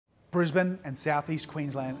Brisbane and South East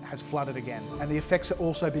Queensland has flooded again, and the effects are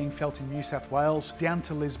also being felt in New South Wales down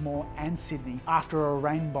to Lismore and Sydney after a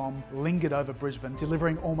rain bomb lingered over Brisbane,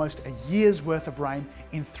 delivering almost a year's worth of rain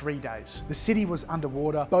in 3 days. The city was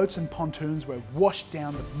underwater, boats and pontoons were washed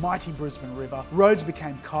down the mighty Brisbane River, roads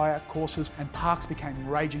became kayak courses and parks became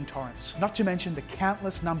raging torrents. Not to mention the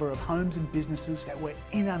countless number of homes and businesses that were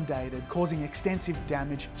inundated, causing extensive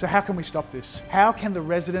damage. So how can we stop this? How can the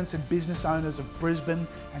residents and business owners of Brisbane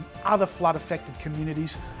and other flood-affected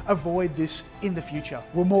communities avoid this in the future?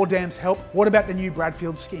 Will more dams help? What about the new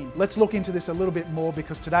Bradfield Scheme? Let's look into this a little bit more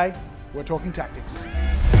because today we're talking tactics.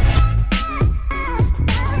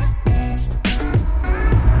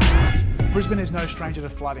 Brisbane is no stranger to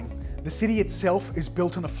flooding. The city itself is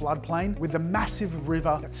built on a floodplain with the massive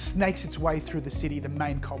river that snakes its way through the city, the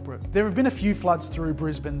main culprit. There have been a few floods through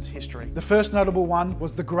Brisbane's history. The first notable one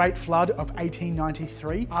was the Great Flood of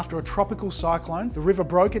 1893. After a tropical cyclone, the river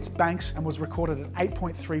broke its banks and was recorded at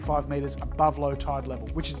 8.35 metres above low tide level,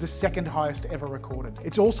 which is the second highest ever recorded.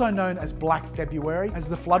 It's also known as Black February, as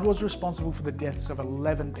the flood was responsible for the deaths of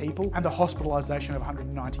 11 people and the hospitalisation of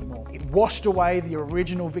 190 more. It washed away the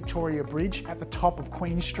original Victoria Bridge at the top of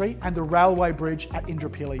Queen Street and the railway bridge at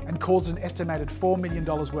Indooroopilly and caused an estimated $4 million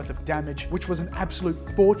worth of damage, which was an absolute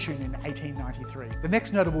fortune in 1893. The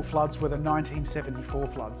next notable floods were the 1974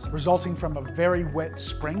 floods, resulting from a very wet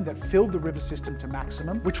spring that filled the river system to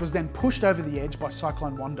maximum, which was then pushed over the edge by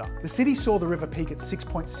Cyclone Wanda. The city saw the river peak at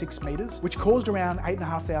 6.6 metres, which caused around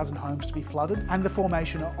 8,500 homes to be flooded and the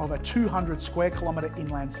formation of a 200 square kilometre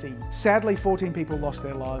inland sea. Sadly, 14 people lost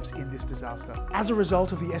their lives in this disaster. As a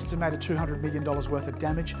result of the estimated $200 million worth of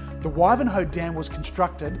damage, the Wivenhoe Dam was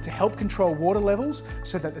constructed to help control water levels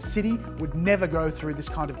so that the city would never go through this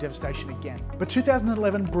kind of devastation again. But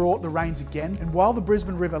 2011 brought the rains again, and while the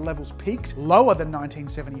Brisbane River levels peaked lower than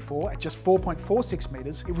 1974 at just 4.46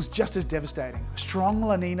 metres, it was just as devastating. A strong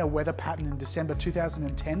La Nina weather pattern in December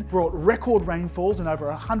 2010 brought record rainfalls in over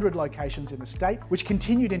 100 locations in the state, which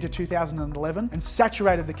continued into 2011 and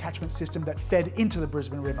saturated the catchment system that fed into the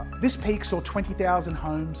Brisbane River. This peak saw 20,000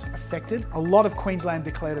 homes affected, a lot of Queensland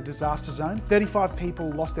declared a disaster zone, 35 people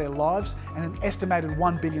lost their lives, and an estimated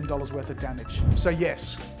 $1 billion worth of damage. So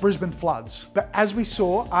yes, Brisbane floods. But as we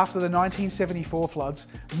saw after the 1974 floods,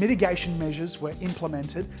 mitigation measures were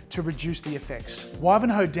implemented to reduce the effects.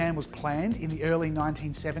 Wivenhoe Dam was planned in the early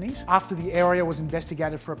 1970s after the area was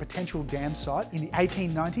investigated for a potential dam site in the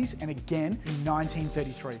 1890s and again in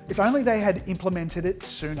 1933. If only they had implemented it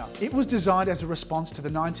sooner. It was designed as a response to the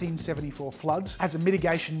 1974 floods as a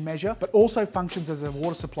mitigation measure, but also functions as a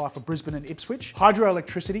water supply for Brisbane and Ipswich,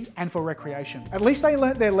 hydroelectricity, and for recreation. At least they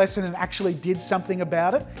learnt their lesson and actually did something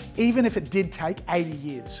about it, even if it did take 80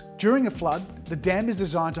 years. During a flood, the dam is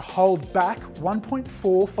designed to hold back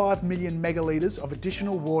 1.45 million megalitres of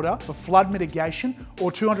additional water for flood mitigation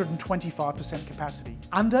or 225% capacity.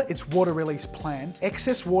 Under its water release plan,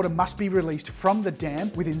 excess water must be released from the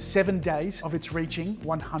dam within 7 days of its reaching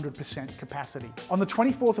 100% capacity. On the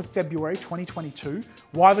 24th of February 2022,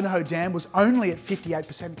 Wivenhoe Dam was only at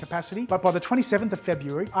 58% capacity, but by the 27th of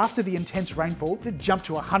February, after the intense rainfall, it jumped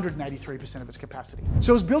to 183% of its capacity.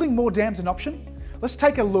 So is building more dams an option? Let's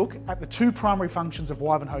take a look at the two primary functions of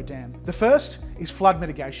Wivenhoe Dam. The first is flood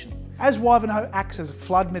mitigation. As Wivenhoe acts as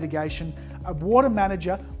flood mitigation, a water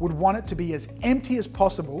manager would want it to be as empty as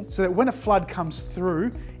possible so that when a flood comes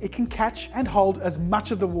through, it can catch and hold as much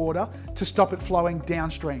of the water to stop it flowing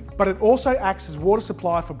downstream. But it also acts as water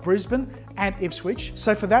supply for Brisbane and Ipswich,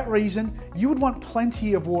 so for that reason, you would want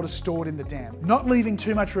plenty of water stored in the dam, not leaving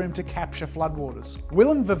too much room to capture floodwaters.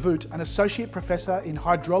 Willem Vervoet, an associate professor in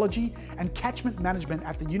hydrology and catchment management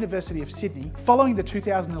at the University of Sydney, following the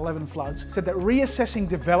 2011 floods, said that reassessing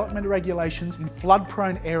development regulations in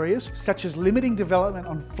flood-prone areas, such as limiting development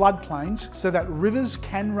on floodplains so that rivers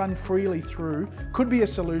can run freely through, could be a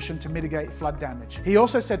solution to mitigate flood damage. He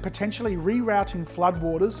also said potentially rerouting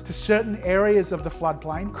floodwaters to certain areas of the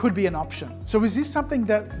floodplain could be an option. So is this something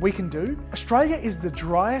that we can do? Australia is the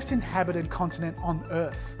driest inhabited continent on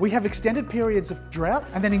Earth. We have extended periods of drought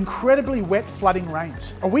and then incredibly wet flooding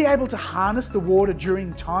rains. Are we able to harness the water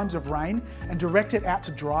during times of rain and direct it out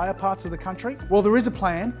to drier parts of the country? Well, there is a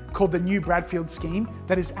plan called the new Bradfield Scheme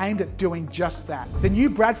that is aimed at doing just that. The new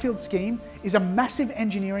Bradfield Scheme is a massive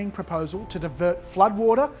engineering proposal to divert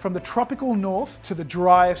floodwater from the tropical north to the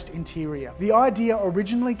driest interior. The idea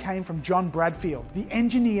originally came from John Bradfield, the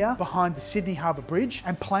engineer behind the Sydney Harbour Bridge,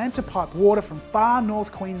 and planned to pipe water from far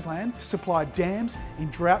north Queensland to supply dams in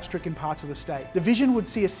drought-stricken parts of the state. The vision would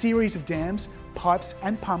see a series of dams pipes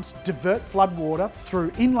and pumps divert floodwater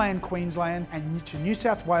through inland Queensland and to New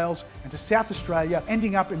South Wales and to South Australia,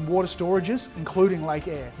 ending up in water storages, including Lake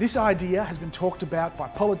Eyre. This idea has been talked about by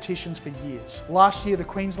politicians for years. Last year, the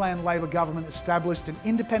Queensland Labor government established an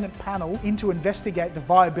independent panel to investigate the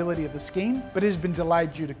viability of the scheme, but it has been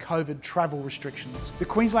delayed due to COVID travel restrictions. The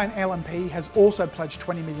Queensland LNP has also pledged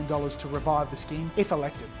 $20 million to revive the scheme if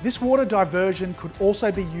elected. This water diversion could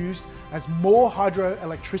also be used as more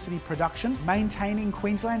hydroelectricity production, maintaining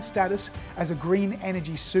Queensland's status as a green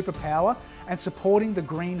energy superpower and supporting the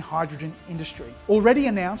green hydrogen industry. Already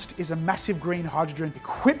announced is a massive green hydrogen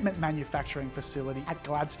equipment manufacturing facility at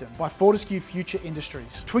Gladstone by Fortescue Future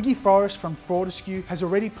Industries. Twiggy Forrest from Fortescue has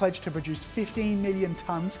already pledged to produce 15 million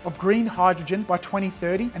tonnes of green hydrogen by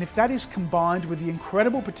 2030, and if that is combined with the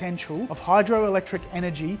incredible potential of hydroelectric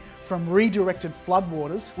energy from redirected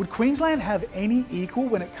floodwaters, would Queensland have any equal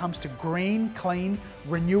when it comes to green, clean,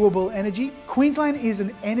 renewable energy? Queensland is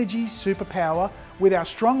an energy superpower with our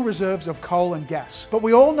strong reserves of coal and gas. But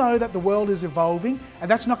we all know that the world is evolving and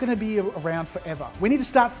that's not going to be around forever. We need to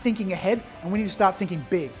start thinking ahead and we need to start thinking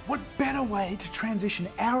big. What better way to transition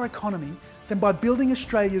our economy than by building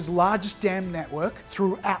Australia's largest dam network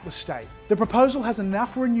throughout the state? The proposal has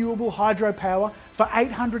enough renewable hydropower for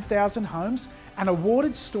 800,000 homes and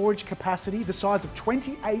awarded storage capacity the size of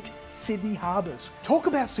 28 Sydney harbours. Talk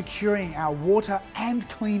about securing our water and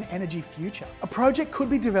clean energy future. A project could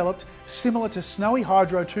be developed similar to Snowy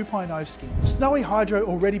Hydro 2.0 scheme. Snowy Hydro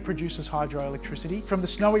already produces hydroelectricity from the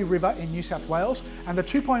Snowy River in New South Wales, and the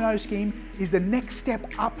 2.0 scheme is the next step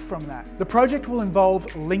up from that. The project will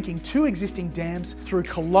involve linking 2 existing dams through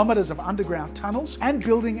kilometres of underground tunnels and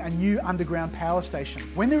building a new underground power station.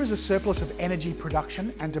 When there is a surplus of energy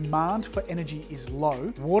production and demand for energy is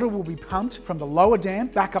low, water will be pumped from the lower dam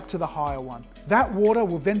back up to the higher one. That water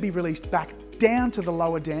will then be released back down to the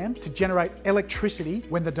lower dam to generate electricity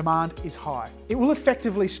when the demand is high. It will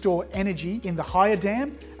effectively store energy in the higher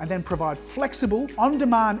dam and then provide flexible,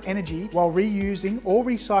 on-demand energy while reusing or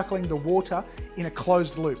recycling the water in a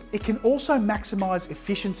closed loop. It can also maximise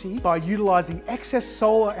efficiency by utilising excess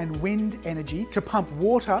solar and wind energy to pump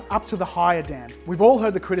water up to the higher dam. We've all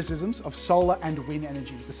heard the criticisms of solar and wind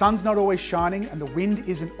energy. The sun's not always shining and the wind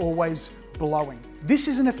isn't always blowing. This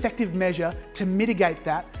is an effective measure to mitigate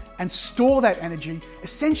that and store that energy,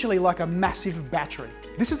 essentially like a massive battery.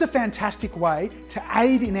 This is a fantastic way to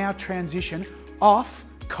aid in our transition off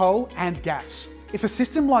coal and gas. If a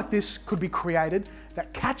system like this could be created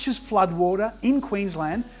that catches floodwater in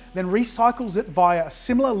Queensland, then recycles it via a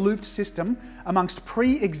similar looped system amongst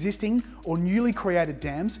pre-existing or newly created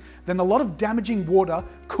dams, then a lot of damaging water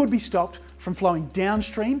could be stopped from flowing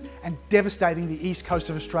downstream and devastating the east coast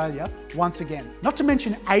of Australia once again. Not to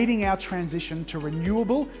mention aiding our transition to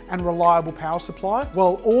renewable and reliable power supply,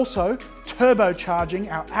 while also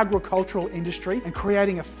turbocharging our agricultural industry and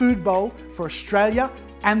creating a food bowl for Australia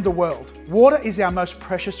and the world. Water is our most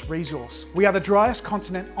precious resource. We are the driest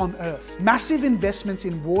continent on Earth. Massive investments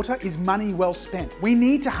in water is money well spent. We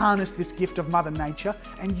need to harness this gift of Mother Nature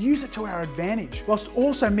and use it to our advantage, whilst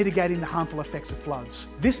also mitigating the harmful effects of floods.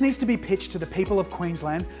 This needs to be pitched to the people of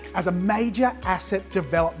Queensland as a major asset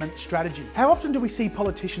development strategy. How often do we see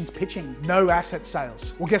politicians pitching no asset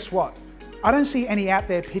sales? Well, guess what? I don't see any out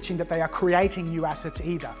there pitching that they are creating new assets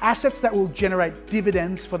either. Assets that will generate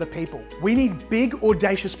dividends for the people. We need big,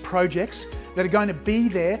 audacious projects that are going to be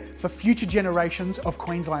there for future generations of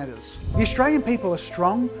Queenslanders. The Australian people are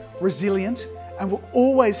strong, resilient, and will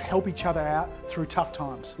always help each other out through tough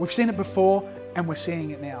times. We've seen it before, and we're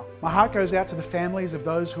seeing it now. My heart goes out to the families of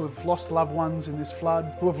those who have lost loved ones in this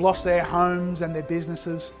flood, who have lost their homes and their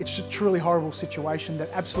businesses. It's a truly horrible situation that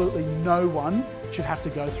absolutely no one should have to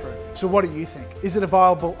go through. So what do you think? Is it a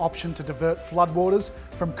viable option to divert floodwaters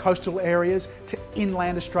from coastal areas to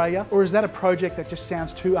inland Australia? Or is that a project that just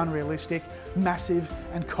sounds too unrealistic, massive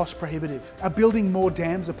and cost prohibitive? Are building more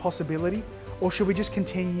dams a possibility? Or should we just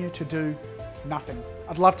continue to do nothing?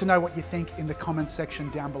 I'd love to know what you think in the comments section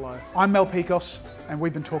down below. I'm Mel Picos, and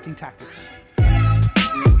we've been talking tactics.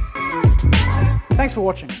 Thanks for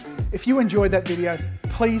watching. If you enjoyed that video,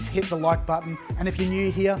 please hit the like button, and if you're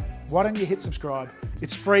new here, why don't you hit subscribe?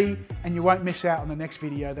 It's free and you won't miss out on the next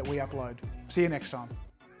video that we upload. See you next time.